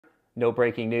no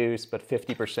breaking news, but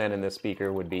 50% in this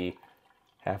beaker would be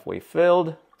halfway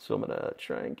filled. So I'm gonna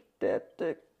try and get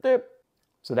that.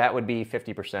 So that would be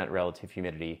 50% relative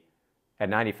humidity at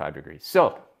 95 degrees.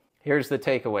 So here's the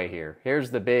takeaway here.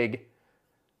 Here's the big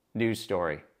news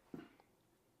story.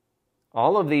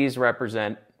 All of these are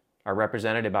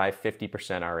represented by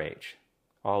 50% RH.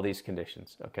 All these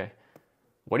conditions, okay?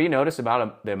 What do you notice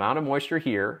about the amount of moisture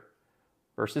here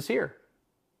versus here?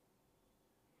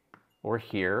 Or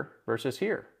here versus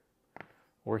here?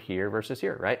 Or here versus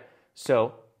here, right?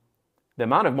 So the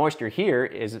amount of moisture here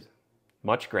is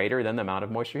much greater than the amount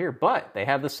of moisture here, but they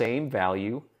have the same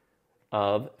value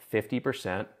of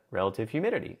 50% relative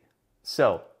humidity.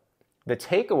 So the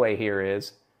takeaway here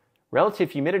is relative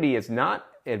humidity is not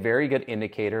a very good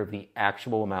indicator of the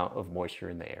actual amount of moisture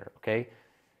in the air, okay?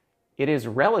 It is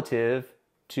relative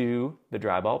to the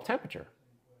dry bulb temperature,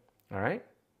 all right?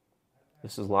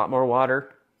 This is a lot more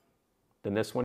water than this one